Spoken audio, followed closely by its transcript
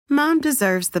Mom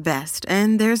deserves the best,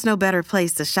 and there's no better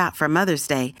place to shop for Mother's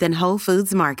Day than Whole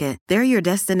Foods Market. They're your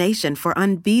destination for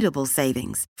unbeatable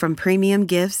savings, from premium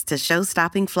gifts to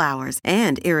show-stopping flowers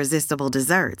and irresistible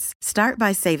desserts. Start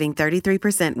by saving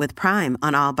 33% with Prime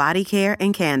on all body care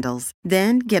and candles.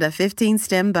 Then get a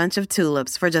 15-stem bunch of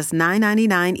tulips for just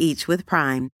 $9.99 each with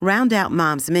Prime. Round out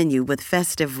Mom's menu with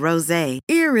festive rosé,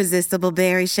 irresistible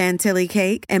berry chantilly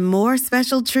cake, and more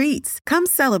special treats. Come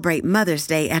celebrate Mother's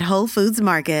Day at Whole Foods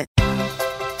Market.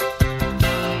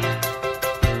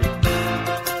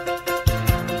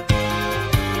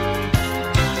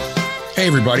 Hey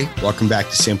everybody, welcome back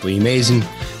to Simply Amazing.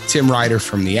 Tim Ryder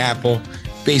from The Apple.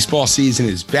 Baseball season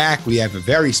is back. We have a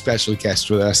very special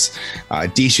guest with us,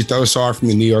 Disha Dhosar from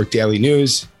the New York Daily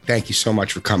News. Thank you so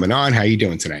much for coming on. How are you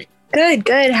doing tonight?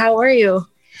 Good. How are you?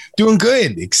 Doing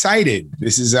good. Excited.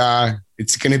 This is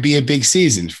it's going to be a big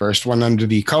season. First one under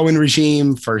the Cohen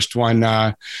regime. First one,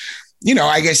 I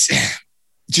guess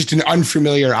just an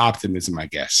unfamiliar optimism, I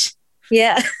guess.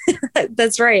 Yeah,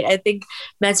 that's right. I think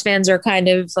Mets fans are kind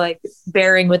of like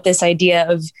bearing with this idea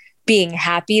of being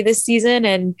happy this season.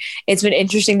 And it's been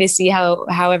interesting to see how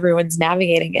everyone's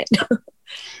navigating it.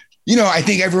 I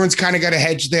think everyone's kind of got to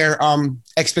hedge their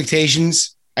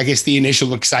expectations. I guess the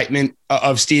initial excitement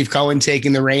of Steve Cohen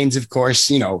taking the reins, of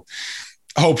course,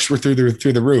 hopes were through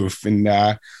the roof. And,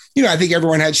 I think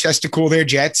everyone has to cool their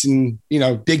jets and,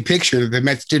 big picture, the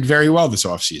Mets did very well this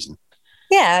offseason.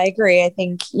 Yeah, I agree. I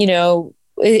think,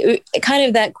 kind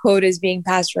of that quote is being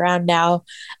passed around now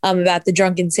about the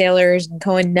drunken sailors, and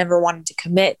Cohen never wanted to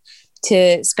commit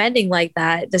to spending like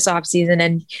that this offseason.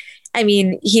 And I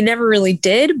mean, he never really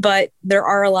did, but there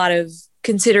are a lot of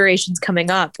considerations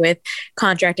coming up with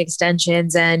contract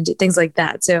extensions and things like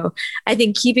that. So I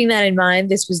think keeping that in mind,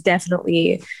 this was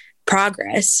definitely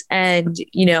progress. And,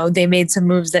 they made some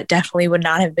moves that definitely would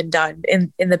not have been done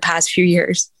in the past few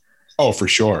years. Oh, for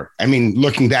sure. I mean,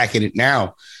 looking back at it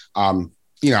now,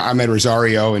 Ahmed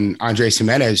Rosario and Andres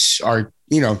Gimenez are,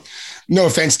 no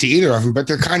offense to either of them, but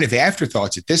they're kind of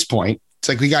afterthoughts at this point. It's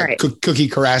like we got right. Cookie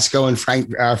Carrasco and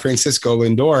Francisco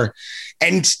Lindor,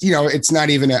 and, it's not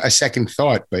even a second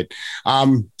thought, but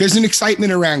there's an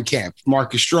excitement around camp.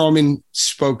 Marcus Stroman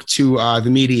spoke to the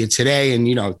media today,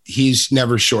 and, he's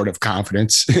never short of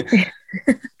confidence.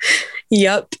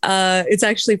 Yep. It's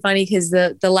actually funny because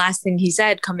the last thing he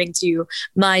said, coming to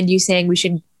mind, you saying we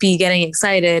should be getting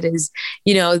excited, is,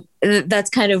 that's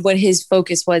kind of what his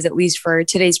focus was, at least for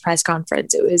today's press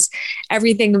conference. It was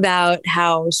everything about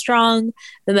how strong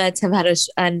the Mets have had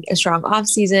a strong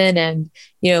offseason, and,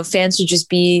 fans should just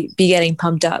be getting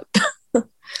pumped up.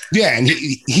 Yeah. And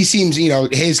he seems,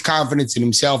 his confidence in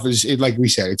himself is, like we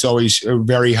said, it's always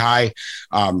very high.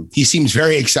 He seems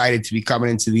very excited to be coming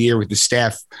into the year with the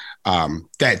staff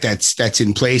that's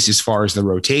in place as far as the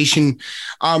rotation.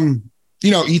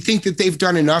 You think that they've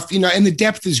done enough, and the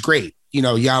depth is great.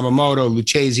 Yamamoto,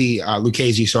 Lucchesi,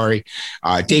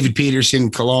 David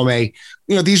Peterson, Colome,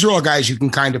 these are all guys you can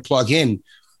kind of plug in.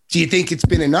 Do you think it's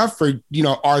been enough, or,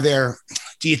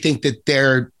 do you think that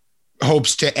their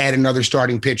hopes to add another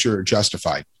starting pitcher are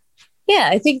justified? Yeah,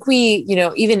 I think we,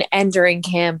 even entering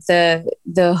camp,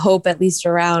 the hope, at least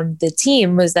around the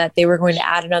team, was that they were going to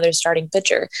add another starting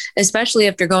pitcher, especially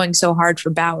after going so hard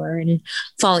for Bauer and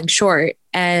falling short.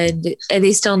 And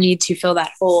they still need to fill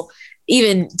that hole,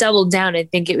 even doubled down. I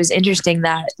think it was interesting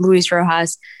that Luis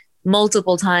Rojas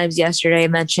multiple times yesterday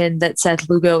mentioned that Seth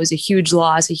Lugo was a huge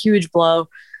loss, a huge blow.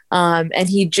 And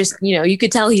he just, you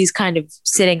could tell he's kind of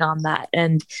sitting on that,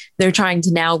 and they're trying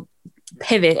to now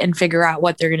pivot and figure out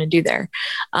what they're going to do there.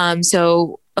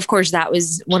 So of course that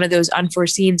was one of those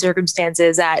unforeseen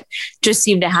circumstances that just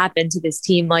seemed to happen to this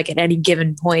team, like at any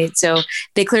given point. So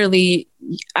they clearly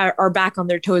are back on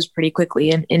their toes pretty quickly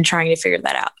in trying to figure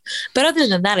that out. But other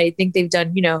than that, I think they've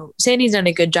done, Sandy's done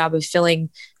a good job of filling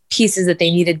pieces that they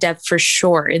needed depth for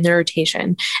sure in their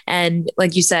rotation. And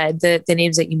like you said, the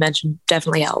names that you mentioned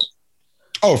definitely help.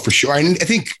 Oh, for sure. And I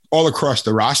think all across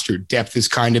the roster, depth has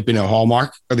kind of been a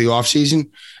hallmark of the offseason.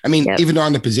 I mean, yep. Even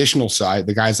on the positional side,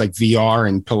 the guys like VR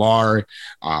and Pilar,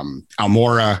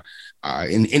 Almora,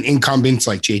 in incumbents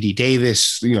like JD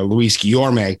Davis, Luis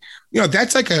Guillorme,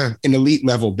 that's like an elite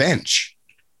level bench.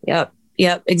 Yep,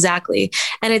 exactly.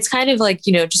 And it's kind of like,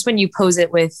 just when you pose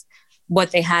it with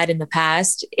what they had in the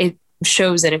past, it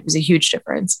shows that it was a huge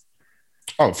difference.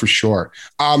 Oh, for sure.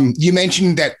 You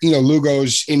mentioned that,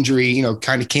 Lugo's injury,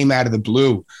 kind of came out of the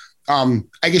blue. I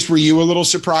guess, were you a little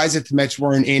surprised that the Mets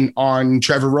weren't in on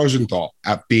Trevor Rosenthal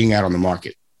being out on the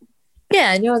market?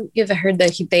 Yeah, you've heard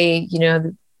that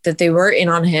that they were in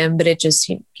on him, but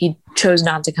he chose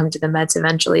not to come to the Mets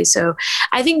eventually. So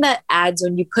I think that adds,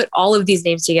 when you put all of these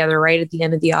names together right at the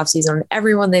end of the offseason,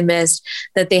 everyone they missed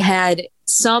that they had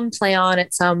some play on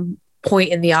at some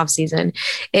point in the offseason,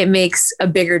 it makes a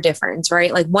bigger difference,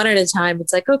 right? Like one at a time,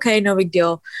 it's like, okay, no big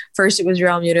deal. First it was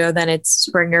Realmuto, then it's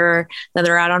Springer, then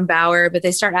they're out on Bauer, but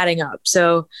they start adding up.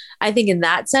 So I think in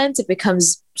that sense, it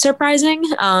becomes surprising.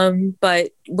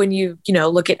 But when you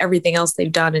look at everything else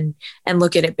they've done and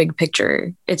look at it big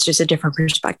picture, it's just a different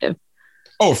perspective.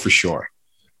 Oh, for sure.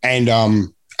 And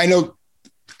I know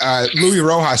Louis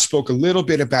Rojas spoke a little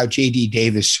bit about JD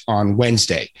Davis on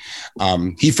Wednesday.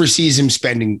 He foresees him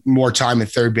spending more time at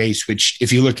third base, which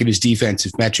if you look at his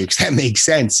defensive metrics, that makes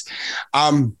sense.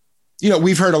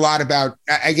 We've heard a lot about,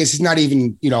 I guess it's not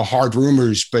even, hard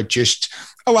rumors, but just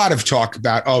a lot of talk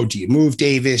about, do you move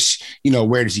Davis?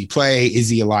 Where does he play? Is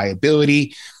he a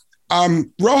liability?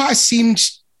 Rojas seemed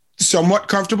somewhat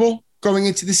comfortable going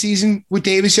into the season with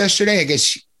Davis yesterday. I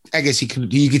guess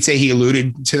you could say he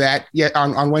alluded to that yet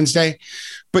on Wednesday.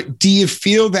 But do you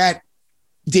feel that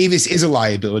Davis is a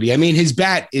liability? I mean, his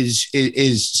bat is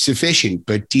sufficient,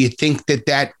 but do you think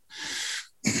that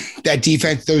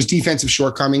defense, those defensive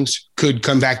shortcomings could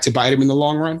come back to bite him in the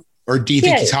long run? Or do you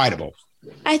think he's hideable?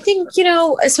 I think,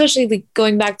 especially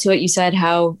going back to what you said,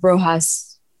 how Rojas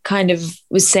kind of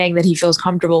was saying that he feels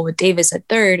comfortable with Davis at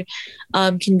third,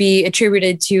 can be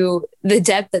attributed to the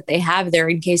depth that they have there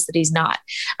in case that he's not.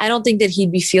 I don't think that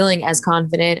he'd be feeling as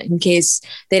confident in case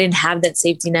they didn't have that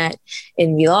safety net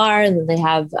in Villar, and then they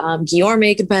have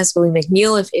Guillorme could possibly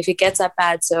McNeil if it gets that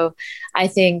bad. So I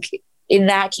think in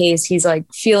that case, he's like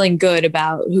feeling good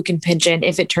about who can pinch in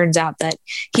if it turns out that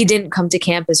he didn't come to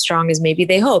camp as strong as maybe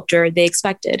they hoped or they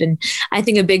expected. And I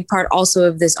think a big part also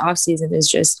of this offseason is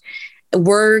just,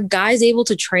 were guys able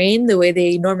to train the way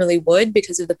they normally would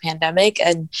because of the pandemic?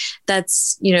 And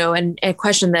that's, and a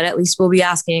question that at least we'll be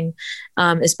asking,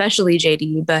 especially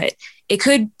JD, but it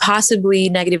could possibly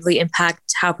negatively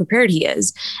impact how prepared he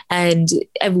is. And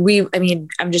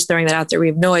I'm just throwing that out there. We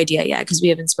have no idea yet because we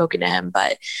haven't spoken to him.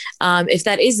 But if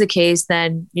that is the case,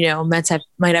 then, Mets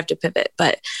might have to pivot.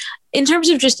 But in terms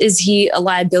of just, is he a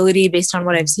liability based on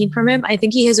what I've seen from him? I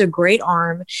think he has a great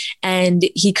arm and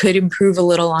he could improve a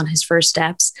little on his first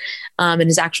steps and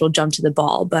his actual jump to the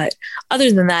ball. But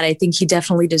other than that, I think he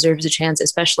definitely deserves a chance,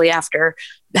 especially after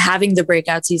having the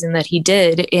breakout season that he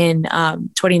did in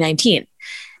 2019.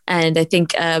 And I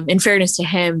think in fairness to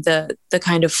him, the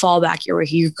kind of fallback year where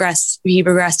he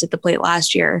regressed at the plate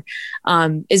last year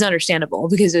is understandable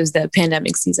because it was the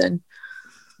pandemic season.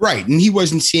 Right. And he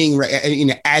wasn't seeing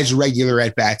as regular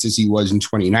at bats as he was in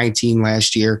 2019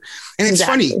 last year. And it's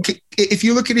funny, if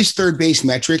you look at his third base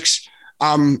metrics,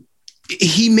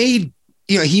 he made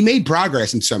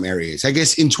progress in some areas. I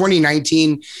guess in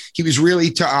 2019, he was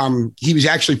really he was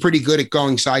actually pretty good at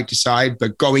going side to side,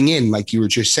 but going in, like you were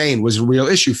just saying, was a real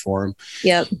issue for him.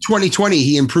 Yep. 2020,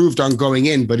 he improved on going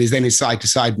in, but his side to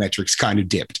side metrics kind of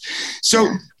dipped. So,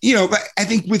 I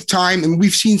think with time, and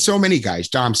we've seen so many guys,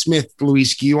 Dom Smith,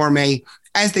 Luis Guillorme,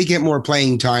 as they get more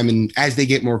playing time and as they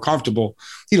get more comfortable,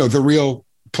 the real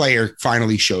player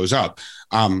finally shows up.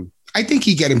 I think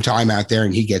you get him time out there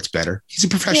and he gets better. He's a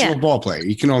professional ball player.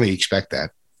 You can only expect that.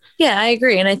 Yeah, I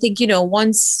agree. And I think,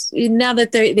 now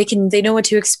that they know what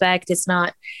to expect, it's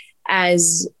not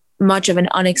as much of an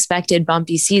unexpected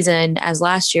bumpy season as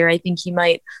last year. I think he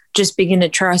might just begin to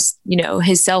trust,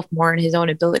 himself more and his own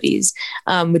abilities,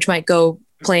 which might go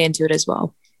play into it as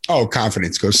well. Oh,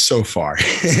 confidence goes so far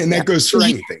and that goes for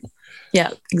anything.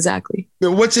 Yeah, exactly.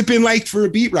 What's it been like for a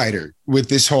beat writer with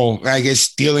this whole, I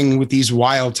guess, dealing with these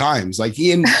wild times, like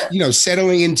Ian,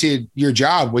 settling into your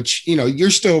job, which,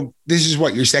 this is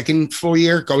what, your second full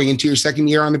year, going into your second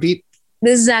year on the beat?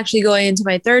 This is actually going into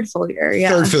my third full year. Yeah.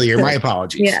 Third full year. My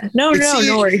apologies. Yeah. No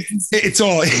worries.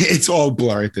 It's all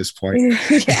blur at this point. Yeah,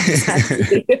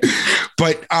 exactly.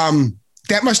 But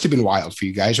that must have been wild for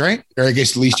you guys, right? Or I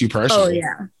guess at least you personally. Oh,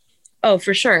 yeah. Oh,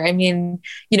 for sure. I mean,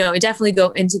 I definitely go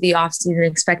into the off season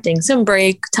expecting some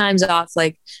break, times off,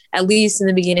 like at least in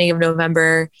the beginning of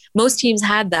November. Most teams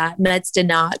had that. Mets did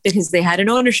not because they had an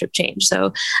ownership change.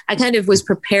 So I kind of was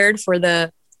prepared for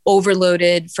the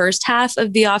overloaded first half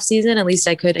of the off season. At least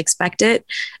I could expect it.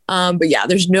 But yeah,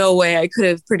 there's no way I could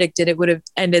have predicted it would have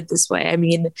ended this way. I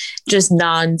mean, just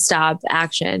nonstop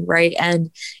action, right?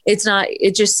 And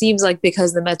it just seems like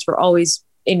because the Mets were always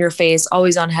in your face,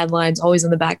 always on headlines, always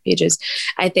on the back pages.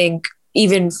 I think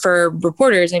even for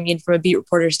reporters, from a beat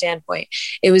reporter standpoint,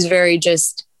 it was very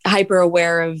just hyper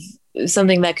aware of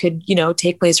something that could,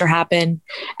 take place or happen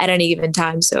at any given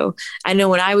time. So I know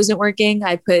when I wasn't working,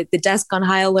 I put the desk on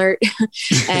high alert,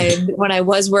 and when I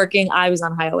was working, I was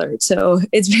on high alert. So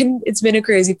it's been a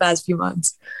crazy past few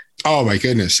months. Oh my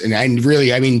goodness. And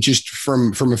really, I mean, just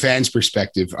from a fan's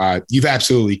perspective, you've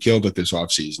absolutely killed it this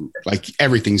offseason. Like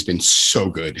everything's been so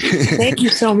good. Thank you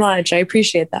so much. I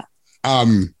appreciate that.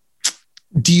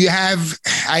 Do you have,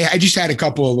 I just had a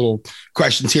couple of little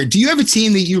questions here. Do you have a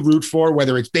team that you root for,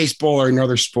 whether it's baseball or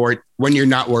another sport, when you're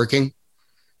not working?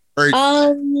 Or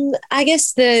I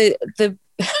guess the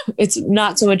it's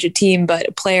not so much a team, but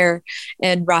a player,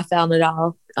 and Rafael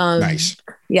Nadal. Nice.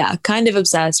 Yeah, kind of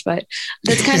obsessed, but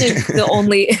that's kind of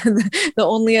the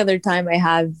only other time I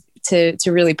have to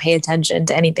really pay attention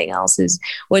to anything else is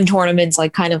when tournaments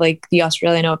kind of like the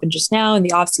Australian Open just now and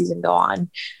the off season go on,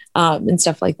 and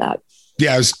stuff like that.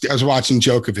 Yeah, I was watching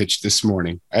Djokovic this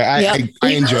morning. I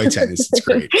enjoy tennis. It's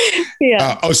great.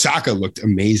 Yeah. Osaka looked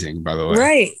amazing, by the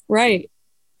way. Right.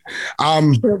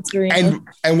 And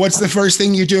what's the first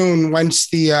thing you're doing once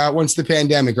the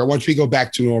pandemic, or once we go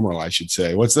back to normal, I should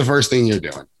say? What's the first thing you're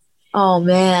doing? Oh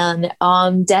man,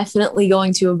 definitely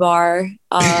going to a bar.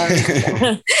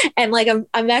 And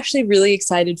I'm actually really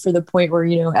excited for the point where,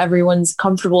 everyone's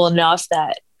comfortable enough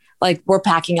that we're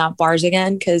packing out bars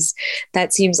again, because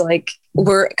that seems like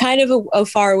we're kind of a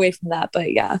far away from that.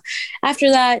 But yeah,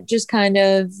 after that, just kind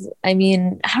of, I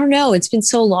don't know. It's been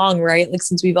so long, right?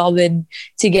 Since we've all been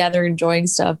together enjoying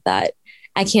stuff, that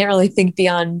I can't really think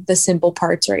beyond the simple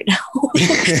parts right now.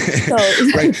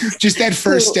 Right. Just that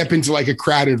first step into a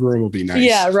crowded room will be nice.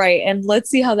 Yeah, right. And let's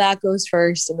see how that goes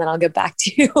first, and then I'll get back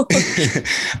to you.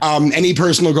 Any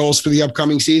personal goals for the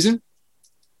upcoming season?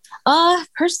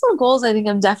 Personal goals, I think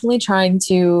I'm definitely trying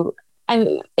to,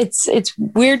 it's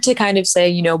weird to kind of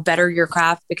say, better your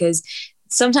craft, because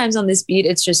sometimes on this beat,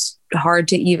 it's just hard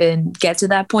to even get to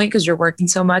that point because you're working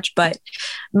so much. But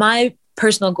my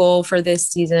personal goal for this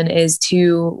season is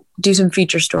to do some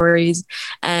feature stories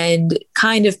and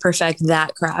kind of perfect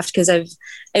that craft, because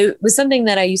it was something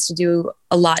that I used to do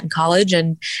a lot in college,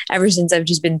 and ever since I've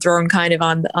just been thrown kind of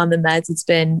on the meds, it's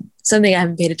been something I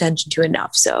haven't paid attention to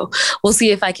enough. So we'll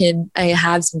see if I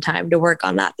have some time to work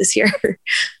on that this year.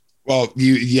 Well,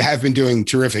 you have been doing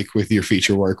terrific with your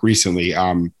feature work recently.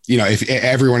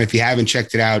 If you haven't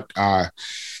checked it out,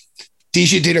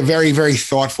 Deja did a very, very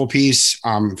thoughtful piece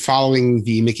following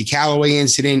the Mickey Callaway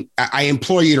incident. I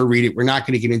implore you to read it. We're not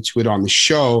going to get into it on the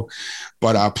show,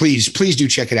 but please do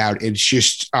check it out. It's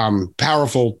just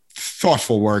powerful,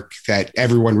 thoughtful work that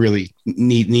everyone really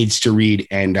needs to read.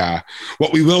 And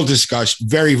what we will discuss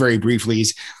very, very briefly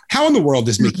is how in the world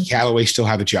does Mickey Callaway still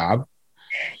have a job?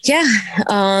 Yeah.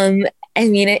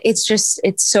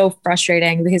 It's so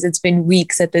frustrating because it's been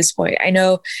weeks at this point. I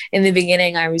know in the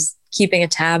beginning I was keeping a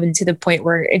tab, and to the point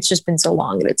where it's just been so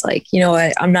long that it's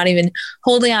I'm not even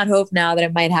holding out hope now that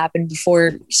it might happen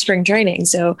before spring training.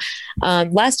 So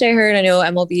last I heard, I know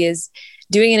MLB is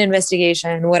doing an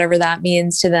investigation, whatever that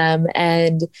means to them.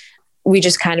 And we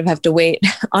just kind of have to wait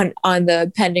on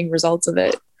the pending results of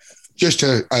it. Just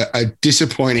a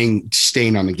disappointing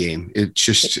stain on the game. It's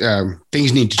just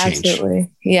things need to change. Absolutely.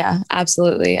 Yeah,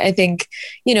 absolutely. I think,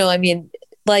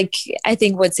 I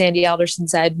think what Sandy Alderson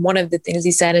said, one of the things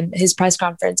he said in his press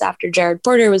conference after Jared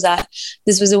Porter was that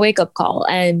this was a wake-up call.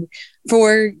 And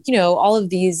for, all of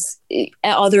these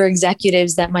other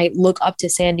executives that might look up to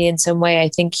Sandy in some way, I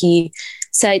think he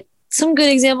set some good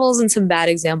examples and some bad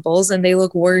examples, and they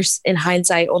look worse in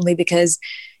hindsight only because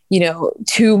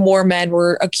two more men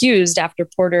were accused after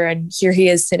Porter, and here he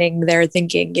is sitting there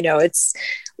thinking,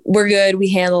 we're good, we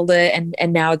handled it,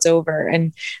 and now it's over.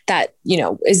 And that,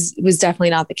 was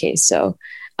definitely not the case. So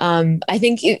I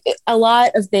think a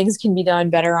lot of things can be done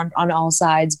better on all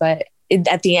sides, but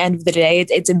at the end of the day,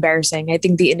 it's embarrassing. I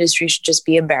think the industry should just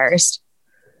be embarrassed.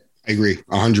 I agree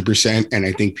 100%. And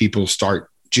I think people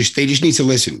they just need to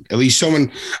listen. At least someone,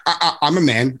 I'm a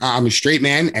man, I'm a straight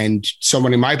man, and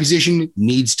someone in my position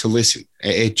needs to listen.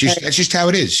 That's just how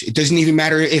it is. It doesn't even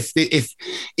matter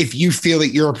if you feel that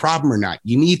you're a problem or not.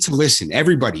 You need to listen.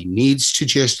 Everybody needs to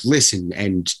just listen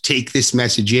and take this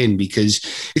message in, because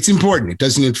it's important. It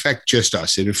doesn't affect just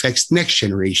us. It affects next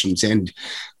generations. And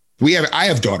I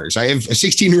have daughters. I have a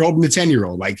 16-year-old and a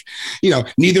 10-year-old.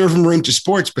 Neither of them are into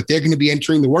sports, but they're going to be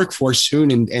entering the workforce soon.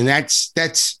 And that's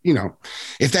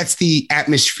if that's the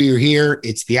atmosphere here,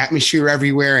 it's the atmosphere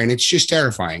everywhere, and it's just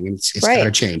terrifying. And it's right. Got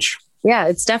to change. Yeah,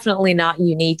 it's definitely not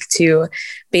unique to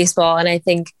baseball. And I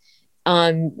think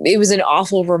it was an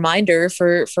awful reminder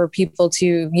for people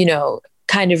to,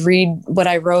 kind of read what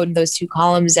I wrote in those 2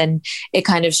 columns, and it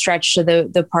kind of stretched to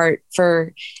the part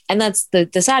for, and that's the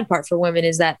sad part for women,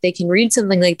 is that they can read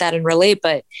something like that and relate,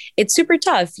 but it's super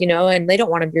tough, and they don't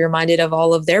want to be reminded of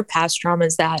all of their past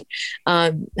traumas that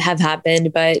have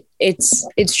happened. But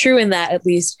it's true in that at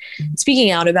least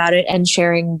speaking out about it and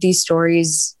sharing these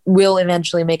stories will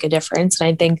eventually make a difference. And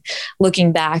I think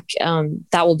looking back,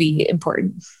 that will be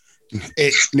important.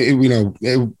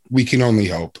 We can only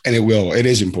hope, and it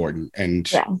is important.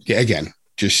 And again,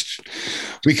 just,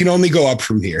 we can only go up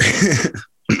from here.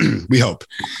 We hope.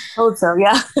 Hope so,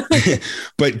 yeah.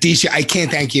 But Deesha, I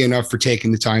can't thank you enough for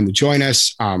taking the time to join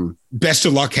us. Best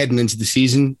of luck heading into the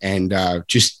season, and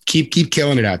just keep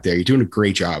killing it out there. You're doing a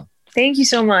great job. Thank you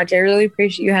so much. I really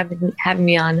appreciate you having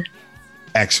me on.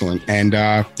 Excellent. And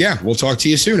we'll talk to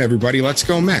you soon, everybody. Let's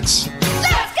go Mets.